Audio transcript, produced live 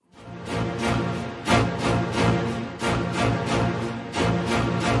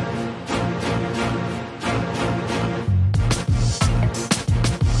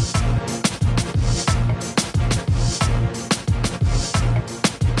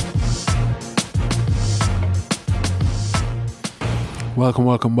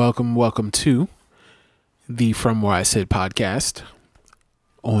Welcome to the From Where I Sit podcast.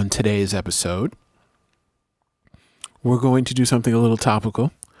 On today's episode, we're going to do something a little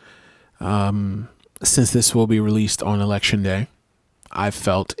topical. Since this will be released on Election Day, I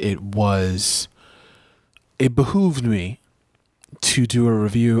felt it behooved me to do a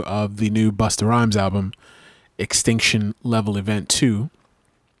review of the new Busta Rhymes album, Extinction Level Event 2,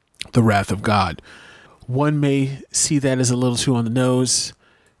 The Wrath of God. One may see that as a little too on the nose,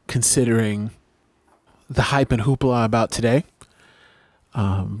 considering the hype and hoopla about today.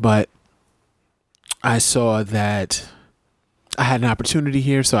 But I saw that I had an opportunity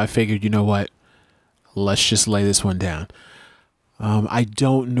here, so I figured, you know what? Let's just lay this one down. I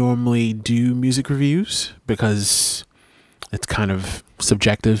don't normally do music reviews because it's kind of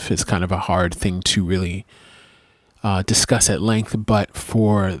subjective. It's kind of a hard thing to really discuss at length. But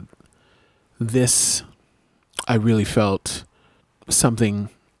for this, I really felt something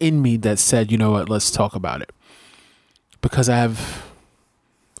in me that said, you know what, let's talk about it. Because I have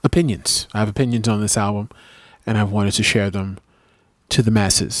opinions. I have opinions on this album, and I wanted to share them to the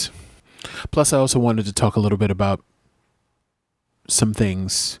masses. Plus, I also wanted to talk a little bit about some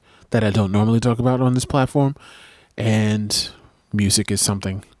things that I don't normally talk about on this platform. And music is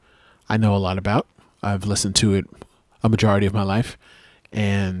something I know a lot about. I've listened to it a majority of my life,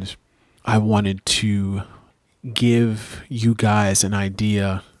 and I wanted to give you guys an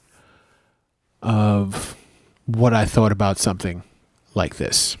idea of what I thought about something like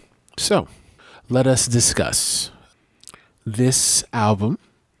this. So, let us discuss. This album,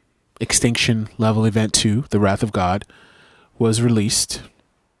 Extinction Level Event 2, The Wrath of God, was released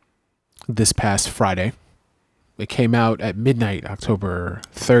this past Friday. It came out at midnight, October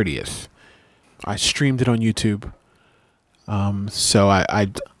 30th. I streamed it on YouTube. So I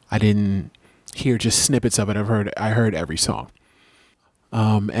didn't hear just snippets of it. I heard every song.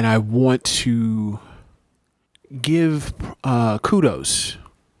 And I want to give kudos.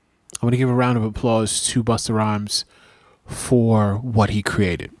 I want to give a round of applause to Busta Rhymes for what he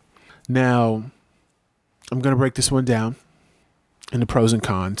created. Now, I'm going to break this one down into pros and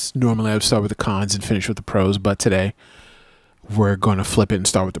cons. Normally I would start with the cons and finish with the pros, but today we're going to flip it and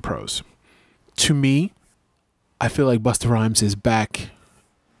start with the pros. To me, I feel like Busta Rhymes is back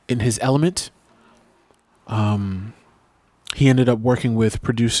in his element. He ended up working with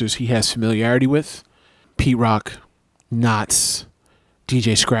producers he has familiarity with. Pete Rock, Knots,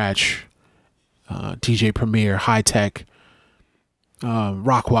 DJ Scratch, DJ Premier, High Tech,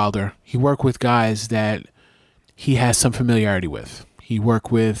 Rockwilder. He worked with guys that he has some familiarity with. He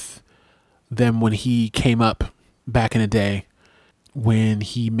worked with them when he came up back in the day when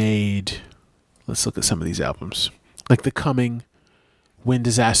he made, let's look at some of these albums, like The Coming, When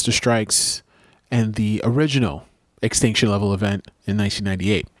Disaster Strikes, and the original Extinction Level Event in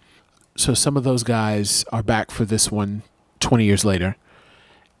 1998. So some of those guys are back for this one 20 years later,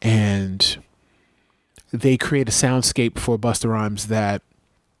 and they create a soundscape for Busta Rhymes that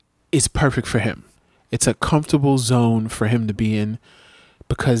is perfect for him. It's a comfortable zone for him to be in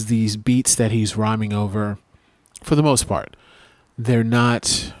because these beats that he's rhyming over, for the most part, they're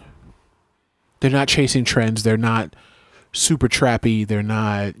not chasing trends. They're not super trappy. They're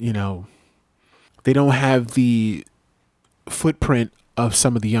not, they don't have the footprint of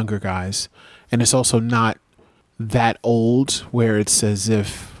some of the younger guys. And it's also not that old where it's as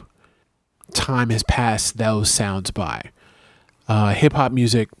if time has passed those sounds by. Hip hop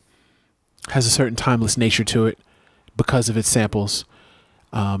music has a certain timeless nature to it because of its samples.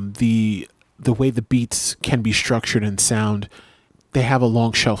 The way the beats can be structured and sound, they have a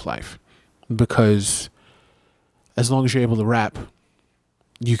long shelf life because as long as you're able to rap,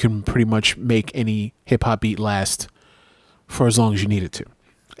 you can pretty much make any hip hop beat last for as long as you need it to.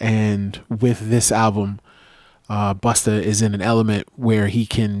 And with this album, Busta is in an element where he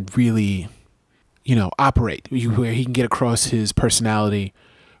can really, operate, where he can get across his personality,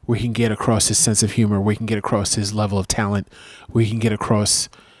 where he can get across his sense of humor, where he can get across his level of talent, where he can get across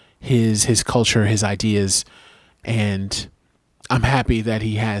his culture, his ideas. And I'm happy that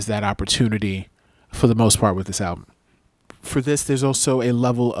he has that opportunity for the most part with this album. For this, there's also a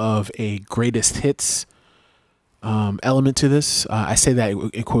level of a greatest hits element to this. I say that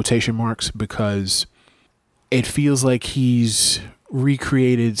in quotation marks because it feels like he's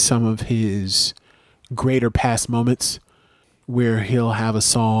recreated some of his greater past moments where he'll have a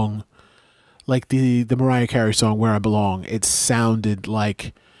song like the Mariah Carey song, Where I Belong. It sounded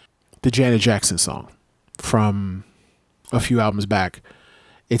like the Janet Jackson song from a few albums back.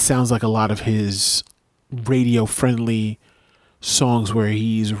 It sounds like a lot of his radio friendly songs where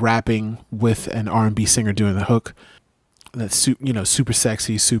he's rapping with an R&B singer doing the hook. that's super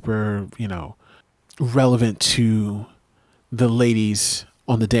sexy, super relevant to the ladies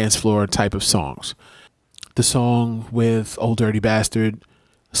on the dance floor type of songs. The song with Old Dirty Bastard,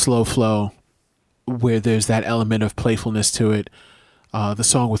 Slow Flow, where there's that element of playfulness to it. The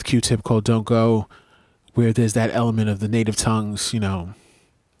song with Q-Tip called Don't Go, where there's that element of the native tongues,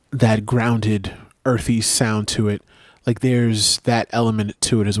 that grounded, earthy sound to it. Like there's that element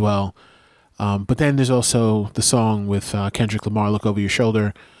to it as well. But then there's also the song with Kendrick Lamar, Look Over Your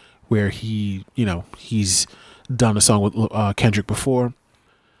Shoulder, where he's done a song with Kendrick before.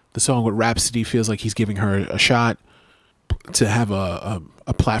 The song with Rhapsody feels like he's giving her a shot to have a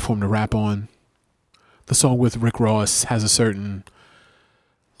platform to rap on. The song with Rick Ross has a certain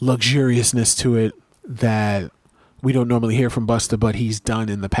luxuriousness to it that we don't normally hear from Busta, but he's done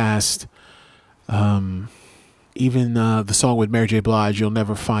in the past. Even the song with Mary J. Blige, You'll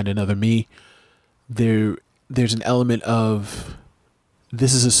Never Find Another Me. There's an element of,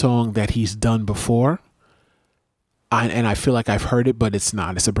 this is a song that he's done before. And I feel like I've heard it, but it's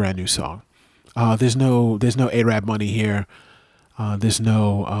not. It's a brand new song. There's no A-Rap money here. There's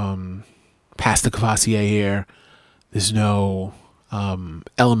no Pastor Cavassier here. There's no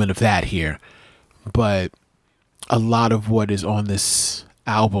element of that here. But a lot of what is on this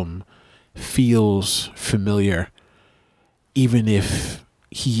album feels familiar, even if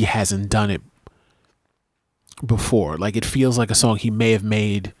he hasn't done it before. Like it feels like a song he may have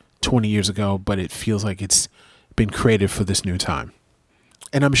made 20 years ago, but it feels like it's been created for this new time.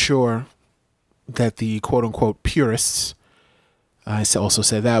 And I'm sure that the quote unquote purists, I also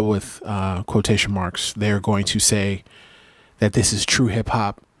say that with quotation marks, they're going to say that this is true hip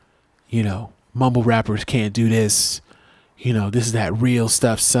hop. Mumble rappers can't do this. This is that real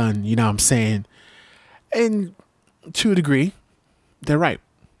stuff, son. You know what I'm saying? And to a degree, they're right.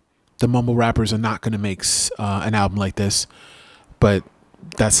 The mumble rappers are not going to make an album like this, but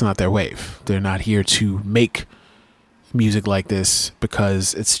that's not their wave. They're not here to make music like this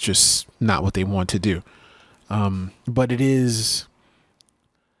because it's just not what they want to do. But it is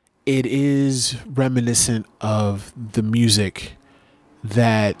reminiscent of the music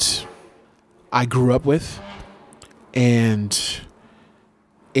that I grew up with, and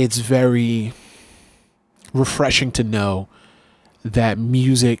it's very refreshing to know that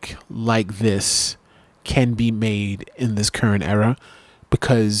music like this can be made in this current era,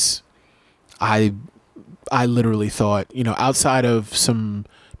 because I literally thought, outside of some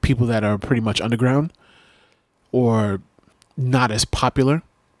people that are pretty much underground or not as popular,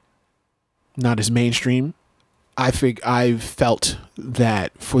 not as mainstream, I felt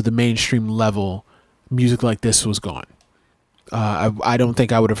that for the mainstream level, music like this was gone. I don't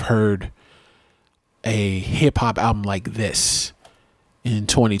think I would have heard a hip hop album like this in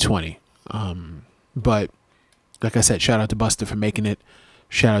 2020. But like I said, shout out to Busta for making it.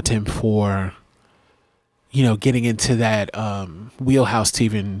 Shout out to him for, getting into that wheelhouse to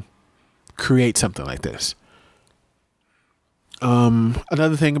even create something like this.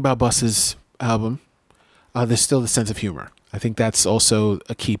 Another thing about Busta's album, there's still the sense of humor. I think that's also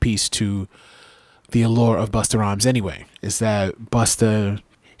a key piece to the allure of Busta Rhymes anyway, is that Busta,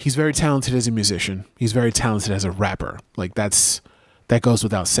 he's very talented as a musician. He's very talented as a rapper. Like that goes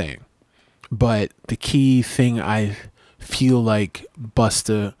without saying. But the key thing I feel like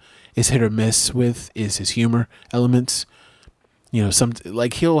Busta is hit or miss with is his humor elements.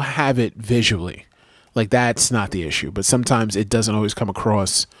 He'll have it visually. Like that's not the issue, but sometimes it doesn't always come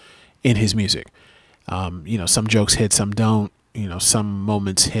across in his music. Some jokes hit, some don't. Some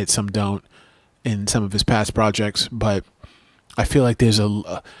moments hit, some don't in some of his past projects. But I feel like there's a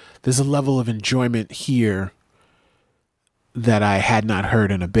level of enjoyment here that I had not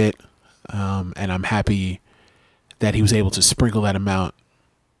heard in a bit. And I'm happy that he was able to sprinkle that amount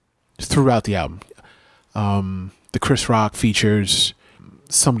throughout the album. The Chris Rock features,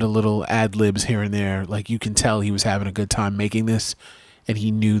 some of the little ad libs here and there, like you can tell he was having a good time making this, and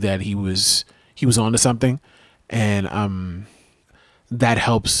he knew that he was onto something, and that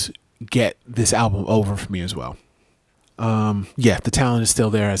helps get this album over for me as well. The talent is still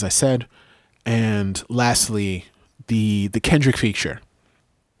there, as I said. And lastly, the Kendrick feature.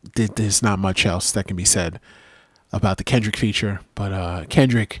 There's not much else that can be said about the Kendrick feature, but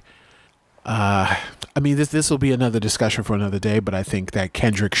Kendrick, this will be another discussion for another day, but I think that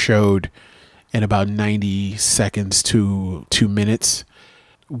Kendrick showed in about 90 seconds to 2 minutes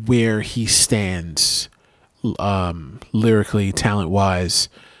where he stands lyrically, talent-wise,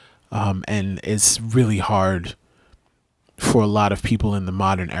 and it's really hard for a lot of people in the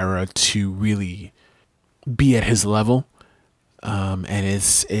modern era to really be at his level, and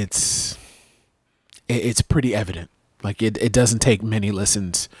it's pretty evident. Like it doesn't take many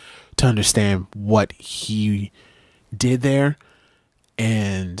listens to understand what he did there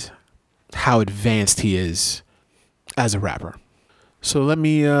and how advanced he is as a rapper. So let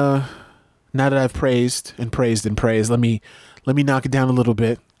me now that I've praised and praised and praised, let me knock it down a little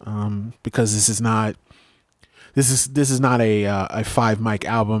bit, because this is not a 5 mic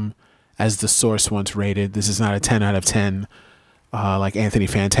album as the Source once rated. This is not a 10 out of 10 like Anthony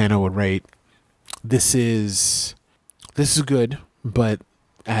Fantano would rate. This is good, but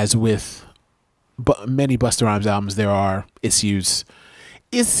as with many Busta Rhymes albums, there are issues,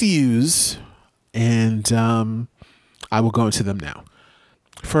 and I will go into them now.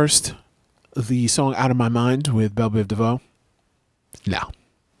 First, the song "Out of My Mind" with Belle Biv DeVoe. No,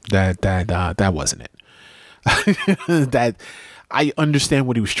 that wasn't it. That I understand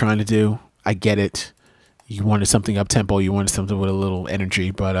what he was trying to do. I get it. You wanted something up tempo. You wanted something with a little energy,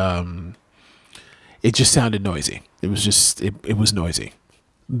 but it just sounded noisy. It was just it was noisy.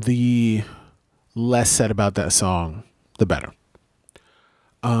 The less said about that song, the better.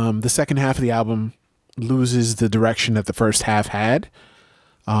 The second half of the album loses the direction that the first half had.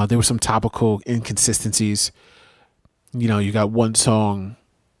 There were some topical inconsistencies. You know, you got one song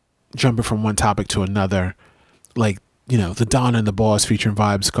jumping from one topic to another, like, you know, the Don and the Boss featuring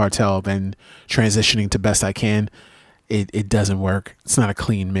Vybz Kartel, then transitioning to Best I Can. It doesn't work. It's not a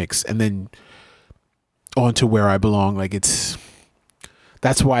clean mix. And then on to Where I Belong. Like,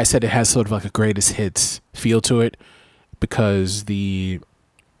 that's why I said it has sort of like a greatest hits feel to it, because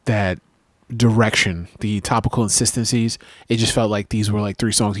that direction, the topical inconsistencies, it just felt like these were like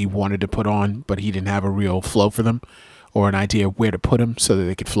 3 songs he wanted to put on, but he didn't have a real flow for them or an idea of where to put them so that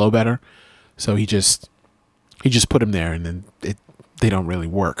they could flow better. So he just put them there, and then they don't really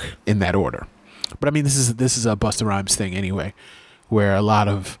work in that order. But I mean, this is a Busta Rhymes thing anyway, where a lot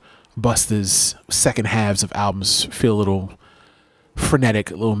of Busta's second halves of albums feel a little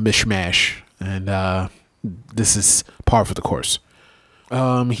frenetic, a little mishmash, and this is par for the course.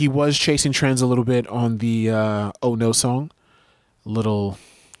 He was chasing trends a little bit on the "Oh No" song, a little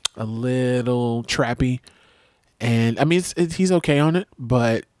trappy, and I mean he's okay on it,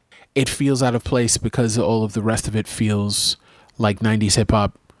 but it feels out of place because all of the rest of it feels like 90s hip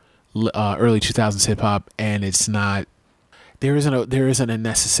hop, early 2000s hip hop, and it's not. There isn't a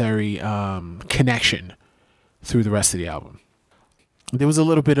necessary connection through the rest of the album. There was a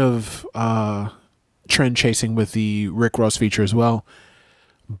little bit of trend chasing with the Rick Ross feature as well,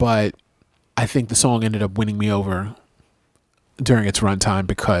 but I think the song ended up winning me over during its runtime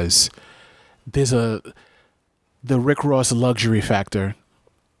because the Rick Ross luxury factor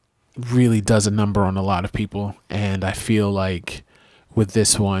really does a number on a lot of people, and I feel like with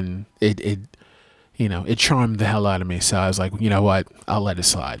this one it charmed the hell out of me. So I was like, you know what, I'll let it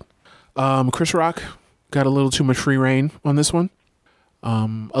slide. Chris Rock got a little too much free reign on this one.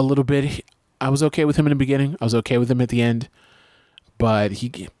 A little bit. I was okay with him in the beginning. I was okay with him at the end, but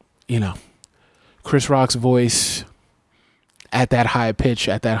Chris Rock's voice at that high pitch,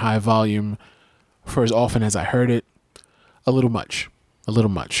 at that high volume, for as often as I heard it, a little much.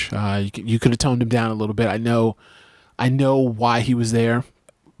 You could have toned him down a little bit. I know why he was there,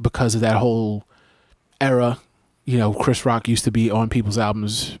 because of that whole era. You know, Chris Rock used to be on people's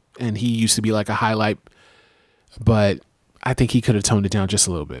albums, and he used to be like a highlight, but I think he could have toned it down just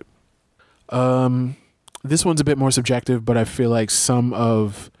a little bit. This one's a bit more subjective, but I feel like some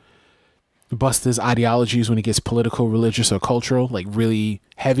of Busta's ideologies when he gets political, religious, or cultural, like really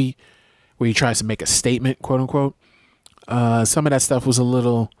heavy, where he tries to make a statement, quote unquote, some of that stuff was a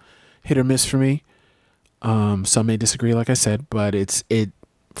little hit or miss for me. Some may disagree, like I said, but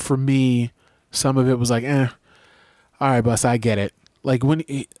for me, some of it was like, all right, Busta, I get it. Like when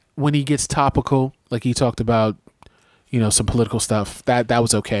he gets topical, like he talked about, some political stuff, that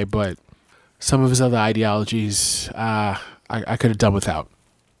was okay, but some of his other ideologies, I could have done without.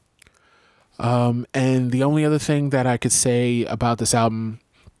 And the only other thing that I could say about this album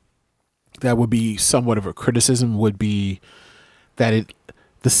that would be somewhat of a criticism would be that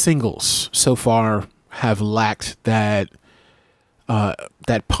the singles so far have lacked that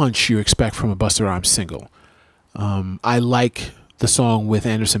punch you expect from a Busta Rhymes single. I like the song with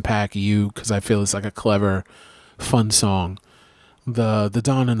Anderson .Paak, You, because I feel it's like a clever, fun song. The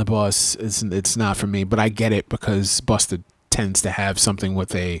Don and the Boss, it's not for me, but I get it because Busta tends to have something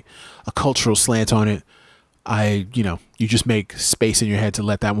with a cultural slant on it. You just make space in your head to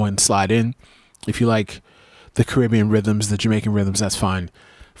let that one slide in. If you like the Caribbean rhythms, the Jamaican rhythms, that's fine.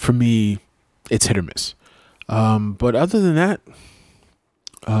 For me, it's hit or miss. But other than that,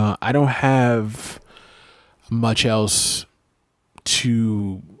 I don't have much else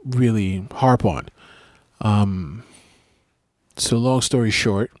to really harp on. So long story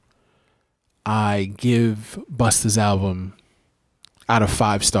short, I give Busta's album, out of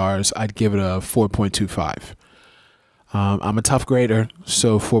 5 stars, I'd give it a 4.25. I'm a tough grader,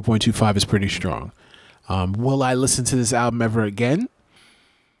 so 4.25 is pretty strong. Will I listen to this album ever again?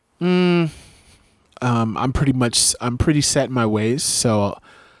 I'm pretty set in my ways, so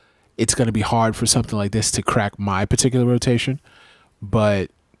it's going to be hard for something like this to crack my particular rotation.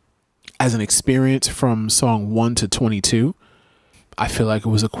 But as an experience from song 1 to 22, I feel like it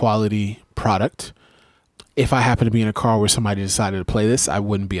was a quality product. If I happen to be in a car where somebody decided to play this, I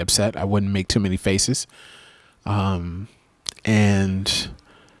wouldn't be upset. I wouldn't make too many faces. And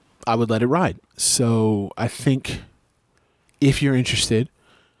I would let it ride. So I think if you're interested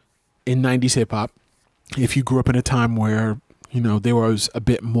in 90s hip hop, if you grew up in a time where, there was a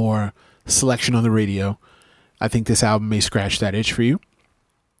bit more selection on the radio, I think this album may scratch that itch for you.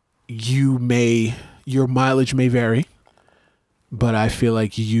 Your mileage may vary, but I feel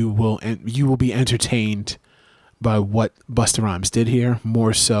like you will be entertained by what Busta Rhymes did here,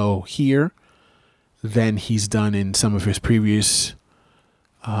 more so here than he's done in some of his previous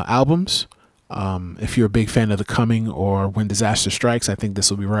albums. If you're a big fan of The Coming or When Disaster Strikes, I think this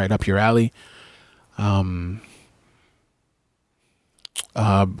will be right up your alley.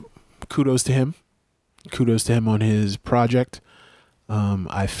 Kudos to him. Kudos to him on his project.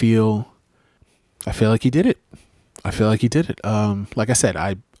 I feel like he did it. Like I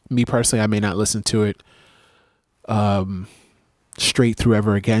said, me personally, I may not listen to it straight through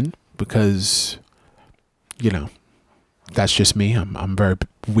ever again because, that's just me. I'm very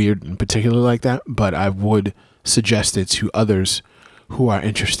weird and particular like that, but I would suggest it to others who are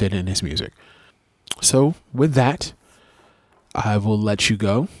interested in his music. So with that, I will let you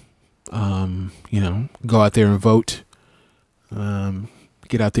go. Go out there and vote.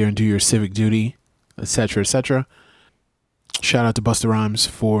 Get out there and do your civic duty, etc., etc. Shout out to Busta Rhymes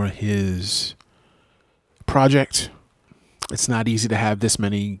for his project. It's not easy to have this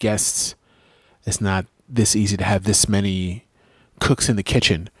many guests. It's not this easy to have this many cooks in the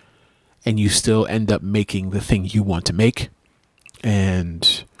kitchen, and you still end up making the thing you want to make.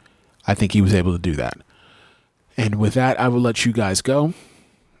 And I think he was able to do that. And with that, I will let you guys go.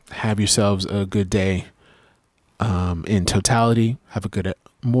 Have yourselves a good day in totality. Have a good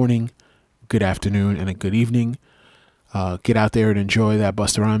morning, good afternoon, and a good evening. Get out there and enjoy that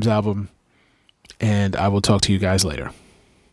Busta Rhymes album. And I will talk to you guys later.